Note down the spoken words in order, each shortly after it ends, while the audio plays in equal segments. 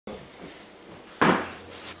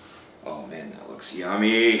Man, that looks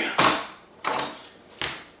yummy. It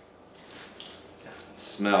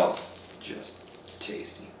smells just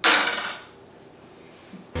tasty.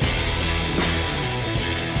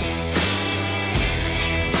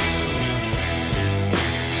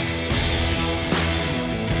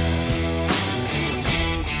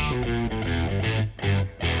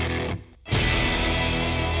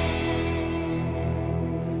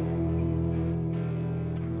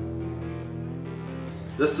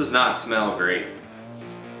 This does not smell great.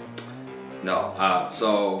 No,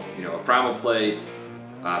 so, you know, a Primal plate,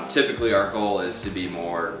 typically our goal is to be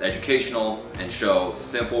more educational and show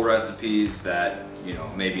simple recipes that, you know,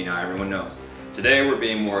 maybe not everyone knows. Today we're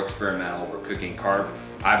being more experimental. We're cooking carp.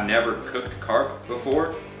 I've never cooked carp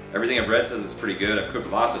before. Everything I've read says it's pretty good. I've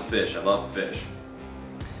cooked lots of fish. I love fish.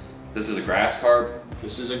 This is a grass carp.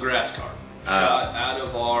 This is a grass carp, shot out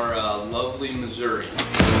of our lovely Missouri.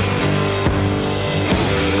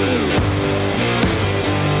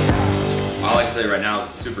 All I can tell you right now is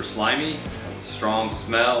it's super slimy, has a strong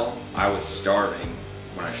smell. I was starving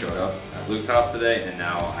when I showed up at Luke's house today, and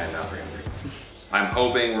now I'm not very hungry. I'm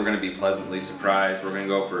hoping we're gonna be pleasantly surprised. We're gonna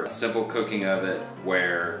go for a simple cooking of it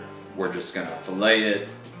where we're just gonna fillet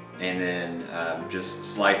it and then just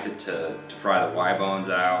slice it to fry the Y bones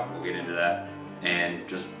out. We'll get into that. And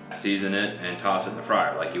just season it and toss it in the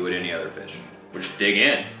fryer like you would any other fish. We'll just dig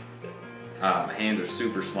in. My hands are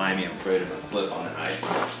super slimy. I'm afraid I'm gonna slip on the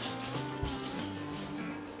knife.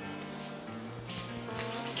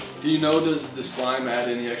 Do you know, does the slime add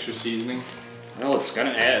any extra seasoning? Well, it's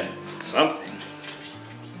gonna add something.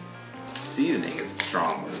 Seasoning is a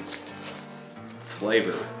strong word.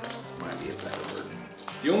 Flavor might be a better word.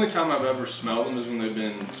 The only time I've ever smelled them is when they've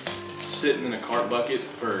been sitting in a carp bucket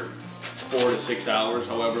for 4 to 6 hours,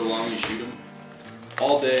 however long you shoot them.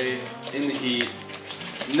 All day, in the heat.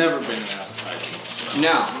 Never been an appetizing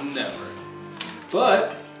smell. No. Never.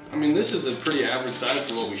 But, I mean, this is a pretty average size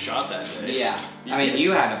for what we shot that day. Yeah.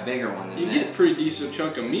 You had a bigger one than this. You get a pretty decent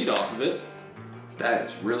chunk of meat off of it. That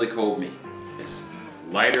is really cold meat. It's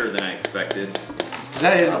lighter than I expected.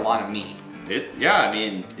 That is a lot of meat. Yeah, I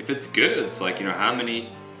mean, if it's good, it's like, you know, how many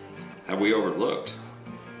have we overlooked?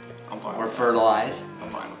 I'm fine Or with fertilize. that. I'm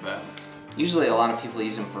fine with that. Usually a lot of people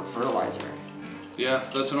use them for fertilizer. Yeah,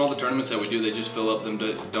 that's in all the tournaments that we do. They just fill up them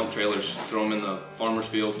dump trailers, throw them in the farmer's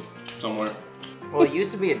field somewhere. Well, it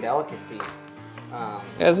used to be a delicacy. Yeah,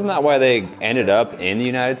 isn't that why they ended up in the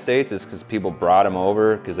United States? Is because people brought them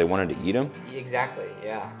over because they wanted to eat them? Exactly,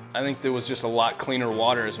 yeah. I think there was just a lot cleaner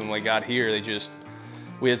waters when we got here.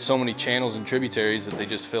 We had so many channels and tributaries that they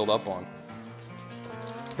just filled up on.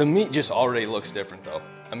 The meat just already looks different though.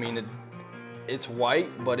 I mean, it's white,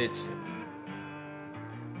 but it's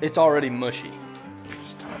already mushy.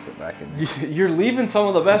 Just toss it back in. You're leaving some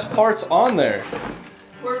of the best parts on there.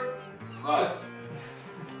 What?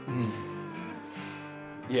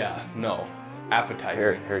 Yeah, no.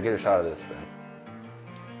 Appetizer. Here, get a shot of this, Ben.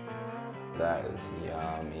 That is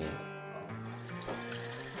yummy.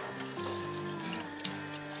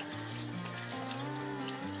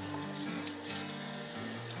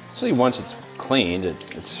 Actually, once it's cleaned,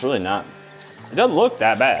 it's really not, it doesn't look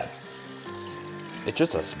that bad. It's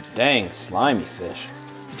just a dang slimy fish.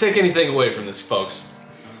 Take anything away from this, folks.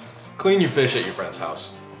 Clean your fish at your friend's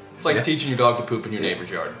house. It's like teaching your dog to poop in your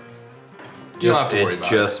neighbor's yard. You don't have to worry about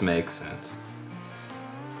it. It just makes sense.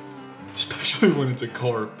 Especially when it's a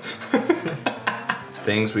carp.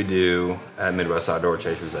 Things we do at Midwest Outdoor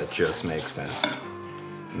Chasers that just make sense.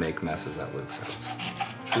 Make messes at Luke's house.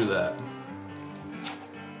 True that.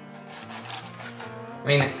 I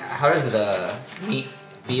mean, how does the meat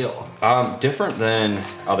feel? Different than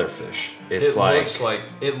other fish. It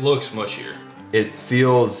looks mushier. It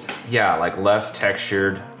feels, yeah, like less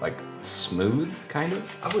textured, like smooth, kind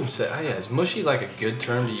of. I wouldn't say, yeah, is mushy like a good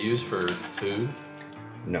term to use for food?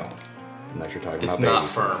 No, unless you're talking about It's baby not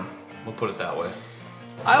food. firm. We'll put it that way.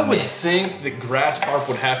 I would think that grass carp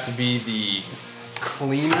would have to be the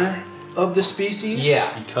cleaner of the species.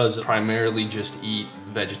 Yeah. Because they primarily just eat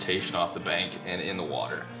vegetation off the bank and in the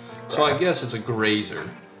water. So I guess it's a grazer.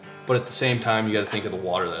 But at the same time, you got to think of the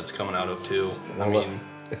water that it's coming out of too. I mean,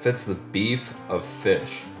 if it's the beef of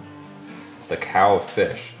fish, the cow of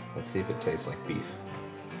fish, let's see if it tastes like beef.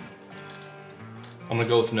 I'm gonna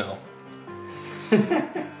go with no.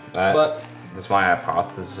 That's my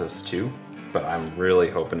hypothesis too, but I'm really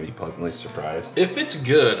hoping to be pleasantly surprised. If it's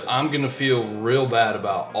good, I'm gonna feel real bad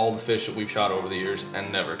about all the fish that we've shot over the years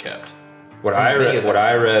and never kept. What I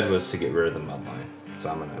read was to get rid of the mud line, so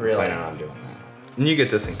I'm gonna plan on doing that. And you get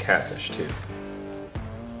this in catfish too.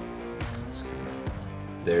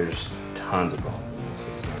 There's tons of bones in this.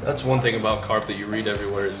 That's one thing about carp that you read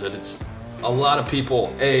everywhere is that a lot of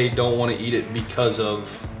people, A, don't want to eat it because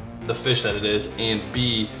of the fish that it is, and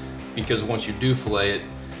B, because once you do fillet it,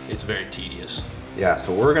 it's very tedious. Yeah,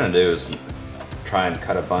 so what we're gonna do is try and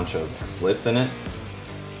cut a bunch of slits in it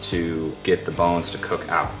to get the bones to cook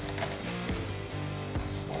out.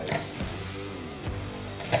 Slice.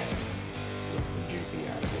 Juicy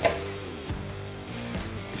out of it.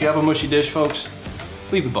 If you have a mushy dish, folks,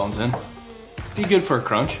 leave the bones in. Be good for a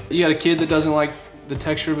crunch. You got a kid that doesn't like the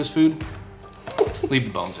texture of his food? Leave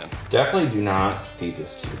the bones in. Definitely do not feed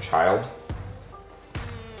this to your child,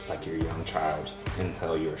 like your young child,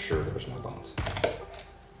 until you're sure there's no bones.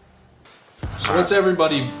 So what's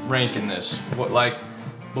everybody ranking this? What, like,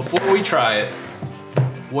 before we try it,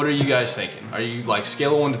 what are you guys thinking? Are you like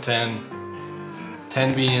scale of 1 to 10?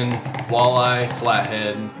 10 being walleye,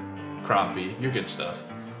 flathead, crappie, your good stuff.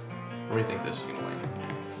 Where do you think this is gonna win?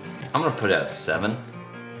 I'm gonna put it at a 7.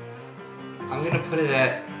 I'm gonna put it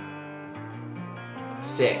at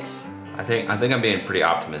 6. I think I'm being pretty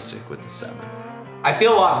optimistic with the 7. I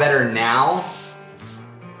feel a lot better now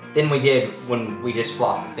than we did when we just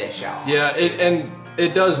flopped the fish out. Yeah,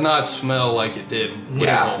 it does not smell like it did with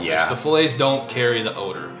the whole fish. Yeah. The fillets don't carry the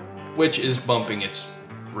odor, which is bumping its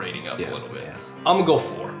rating up a little bit. Yeah. I'm gonna go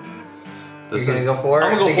 4. You're gonna go for it?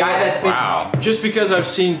 I'm gonna go the for guy it. that's been, Wow. Just because I've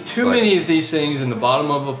seen too Like- many of these things in the bottom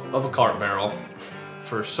of a carp barrel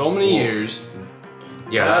for so many years.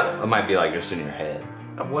 Yeah, that might be like just in your head.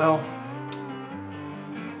 Well,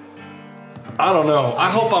 I don't know. I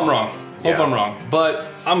hope I'm wrong. Hope Yeah. I'm wrong. But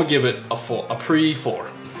I'm gonna give it a pre-4.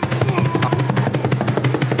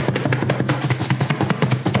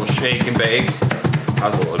 We'll shake and bake. I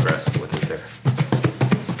was a little aggressive with it there.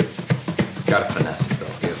 Gotta finesse it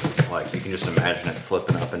though. Like, you can just imagine it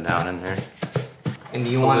flipping up and down in there. and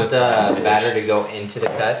you want the batter to go into the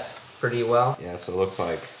cuts pretty well? Yeah, so it looks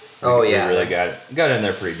like Oh, we yeah. really got it in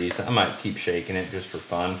there pretty decent. I might keep shaking it just for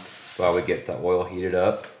fun while we get the oil heated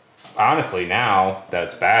up. Honestly, now that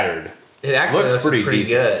it's battered, It actually looks pretty decent.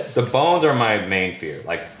 good. The bones are my main fear.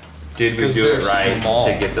 Like, did we 'Cause do it they're right small.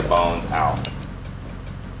 to get the bones out?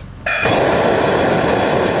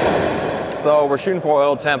 So we're shooting for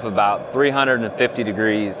oil temp about 350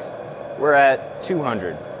 degrees. We're at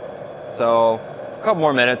 200. So a couple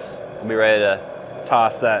more minutes, we'll be ready to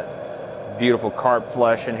toss that beautiful carp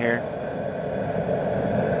flesh in here.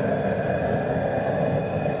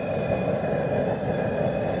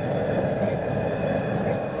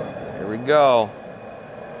 Here we go.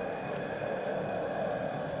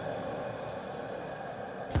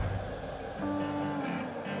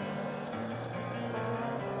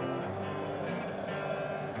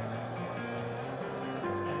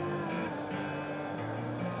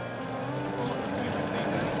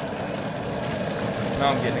 Now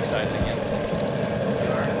I'm getting excited again.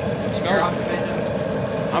 It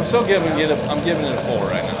smells. I'm still giving it. I'm giving it a 4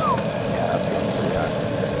 right now. Yeah, that's going pretty high.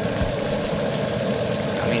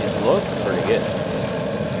 I mean, it looks pretty good.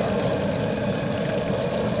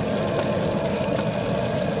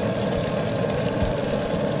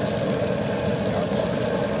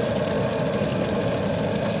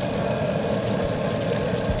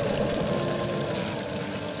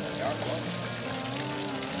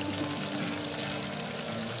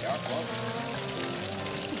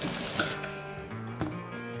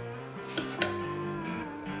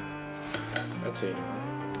 That's it.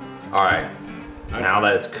 All right, now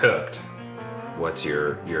that it's cooked, what's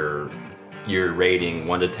your rating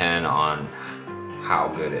 1 to 10 on how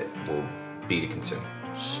good it will be to consume?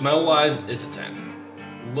 Smell wise, it's a 10.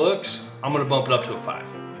 Looks, I'm gonna bump it up to a 5.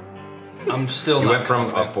 I'm still You not went from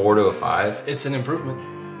confident. a 4 to a 5? It's an improvement.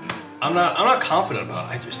 I'm not confident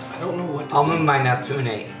about it. I don't know what to I'll think. move mine up to an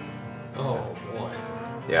 8. Oh boy.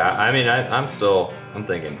 Yeah, I mean, I'm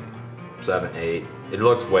thinking 7, 8. It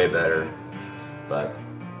looks way better, but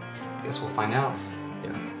Guess we'll find out. yeah.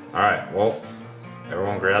 All right, well,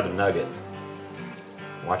 everyone grab a nugget.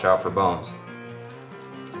 Watch out for bones.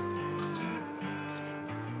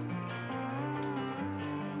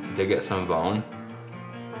 Did get some bone,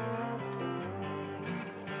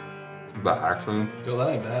 but actually, Yo, that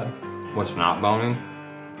ain't bad. what's not boning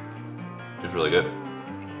is really good.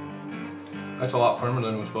 That's a lot firmer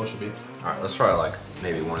than it was supposed to be. All right, let's try like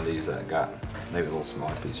maybe one of these that got maybe a little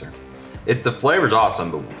smaller piece here. The flavor's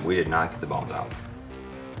awesome, but we did not get the bones out.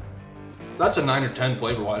 That's a 9 or 10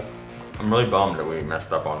 flavor wise. I'm really bummed that we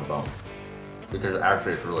messed up on the bone because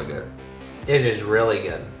actually it's really good. It is really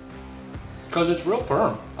good. Because it's real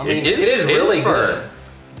firm. I mean, it is really good.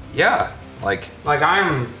 Yeah, like,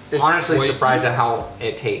 I'm It's honestly way- surprised at how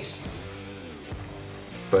it tastes.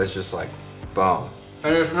 but it's just like bone,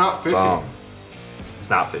 and it's not fishy. bone. It's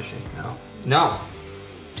not fishy, no. No.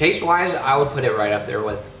 Taste-wise, I would put it right up there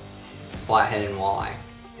with flathead and walleye.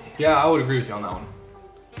 Yeah, I would agree with you on that one.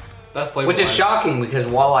 That flavor. Which is shocking because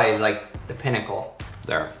walleye is like the pinnacle.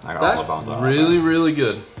 There, I got That's all my bones out. really, really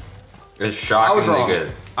good. It's shockingly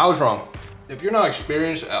good. I was wrong. If you're not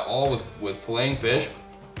experienced at all with filleting fish,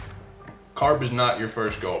 carp is not your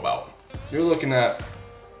first go about. You're looking at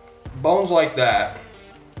bones like that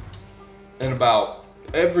in about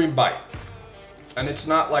every bite. And it's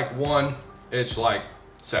not like one, it's like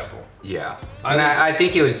several. Yeah. I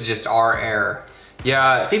think it was just our error.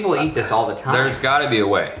 Yeah. Because people eat this all the time. There's gotta be a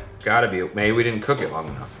way. Gotta be. Maybe we didn't cook it long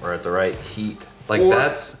enough or at the right heat. Like Or-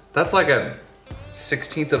 that's like a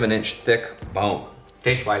 1/16 of an inch thick bone.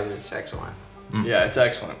 Taste-wise, it's excellent. Yeah, it's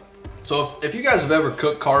excellent. So if you guys have ever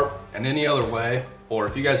cooked carp in any other way, or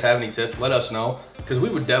if you guys have any tips, let us know. Because we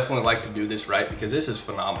would definitely like to do this right, because this is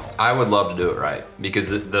phenomenal. I would love to do it right because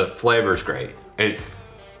the flavor's great.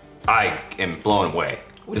 I am blown away.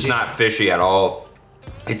 It's not fishy at all.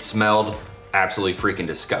 It smelled absolutely freaking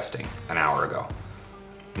disgusting an hour ago.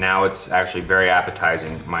 Now it's actually very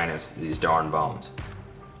appetizing minus these darn bones.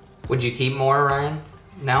 Would you keep more, Ryan?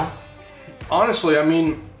 No? Honestly, I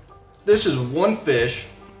mean, this is one fish,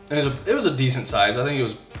 and it was a decent size. I think it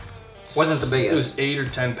was... Wasn't the biggest. It was 8 or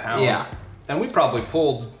 10 pounds. Yeah. And we probably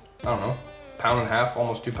pulled, I don't know, pound and a half,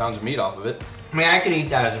 almost 2 pounds of meat off of it. I mean, I could eat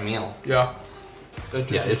that as a meal. Yeah.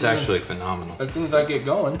 Yeah, it's actually phenomenal. As soon as I get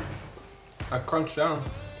going, I crunch down.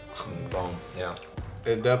 Bone, yeah.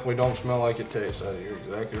 It definitely don't smell like it tastes. You're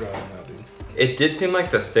exactly right on that, dude. It did seem like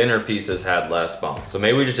the thinner pieces had less bone, so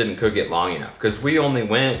maybe we just didn't cook it long enough because we only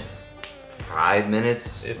went 5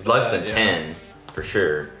 minutes, If less that, than yeah. 10 for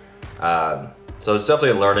sure. So it's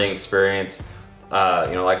definitely a learning experience. You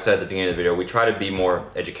know, like I said at the beginning of the video, we try to be more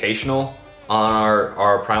educational on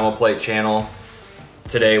our Primal Plate channel.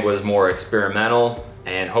 Today was more experimental,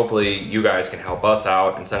 and hopefully you guys can help us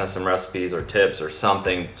out and send us some recipes or tips or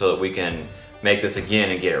something so that we can make this again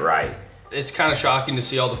and get it right. It's kind of shocking to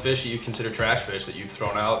see all the fish that you consider trash fish that you've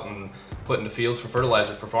thrown out and put into fields for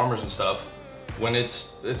fertilizer for farmers and stuff, when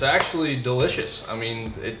it's actually delicious. I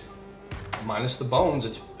mean, it minus the bones,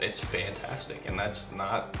 it's fantastic, and that's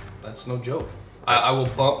no joke. I will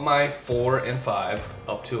bump my 4 and 5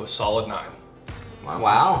 up to a solid 9.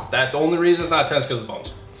 Wow. The only reason it's not a 10 is because of the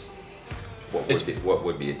bones. What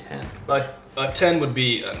would be a 10? A 10 would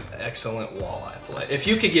be an excellent walleye fillet. If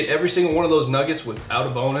you could get every single one of those nuggets without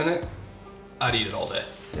a bone in it, I'd eat it all day.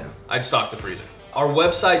 Yeah. I'd stock the freezer. Our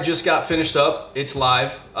website just got finished up. It's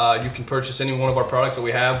live. You can purchase any one of our products that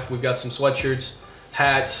we have. We've got some sweatshirts,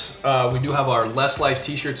 hats. We do have our Less Life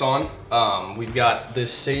t-shirts on. We've got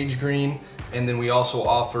this sage green, and then we also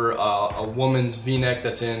offer a woman's v-neck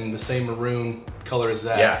that's in the same maroon color as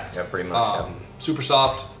that. Yeah, pretty much. Super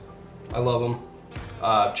soft. I love them.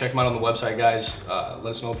 Check them out on the website, guys. Let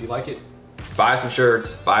us know if you like it. Buy some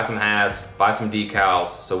shirts, buy some hats, buy some decals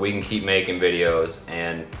so we can keep making videos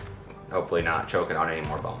and hopefully not choking on any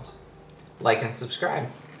more bones. Like and subscribe.